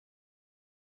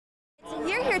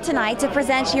You're here tonight to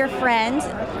present your friend,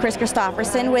 Chris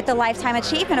Christopherson, with the Lifetime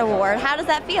Achievement Award. How does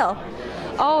that feel?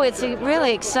 Oh, it's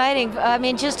really exciting. I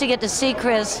mean, just to get to see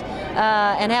Chris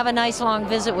and have a nice long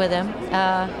visit with him.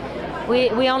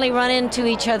 We only run into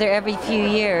each other every few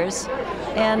years.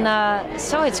 And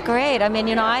so it's great. I mean,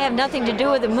 you know, I have nothing to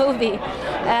do with the movie,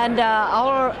 and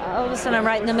all of a sudden I'm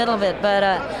right in the middle of it. But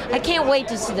I can't wait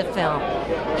to see the film.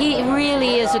 He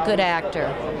really is a good actor.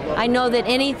 I know that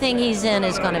anything he's in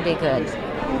is going to be good.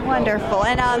 Wonderful.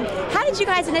 And how did you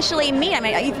guys initially meet? I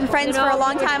mean, you've been friends for a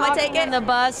long time, I take it? On the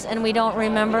bus, and we don't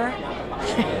remember.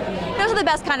 Those are the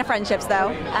best kind of friendships,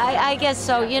 though. I guess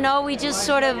so. You know, we just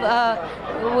sort of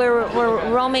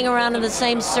we're roaming around in the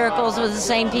same circles with the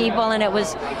same people,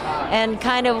 and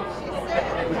kind of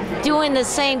doing the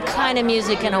same kind of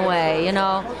music in a way. You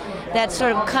know, that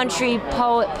sort of country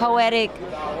poetic,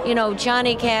 you know,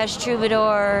 Johnny Cash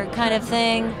troubadour kind of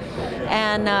thing.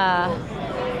 And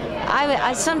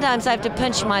I sometimes I have to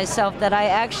pinch myself that I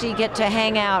actually get to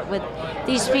hang out with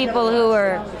these people who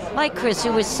are like Chris,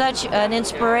 who was such an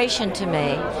inspiration to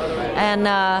me, and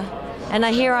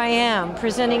here I am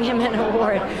presenting him an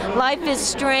award. Life is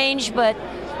strange, but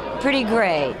pretty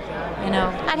great, you know.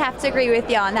 I'd have to agree with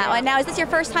you on that one. Now, is this your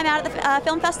first time out at the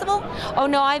film festival? Oh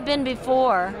no, I've been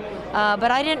before,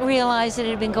 but I didn't realize that it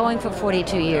had been going for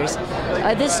 42 years.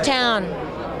 This town,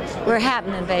 we're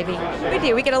happening, baby. We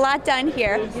do. We get a lot done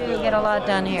here. We do get a lot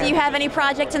done here. Do you have any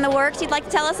project in the works you'd like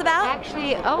to tell us about?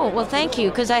 Actually, oh, well, thank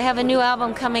you, because I have a new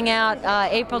album coming out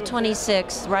April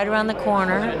 26th, right around the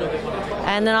corner.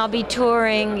 And then I'll be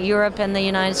touring Europe and the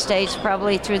United States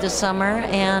probably through the summer.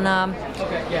 And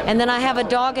then I have a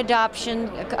dog adoption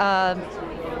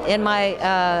in my,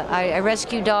 I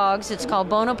rescue dogs. It's called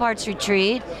Bonaparte's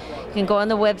Retreat. You can go on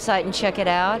the website and check it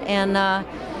out. And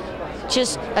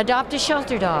just adopt a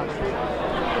shelter dog.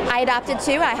 I adopted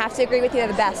two. I have to agree with you. They're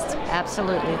the best.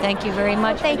 Absolutely. Thank you very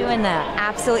much for doing that.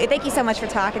 Absolutely. Thank you so much for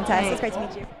talking to us. It's great to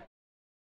meet you.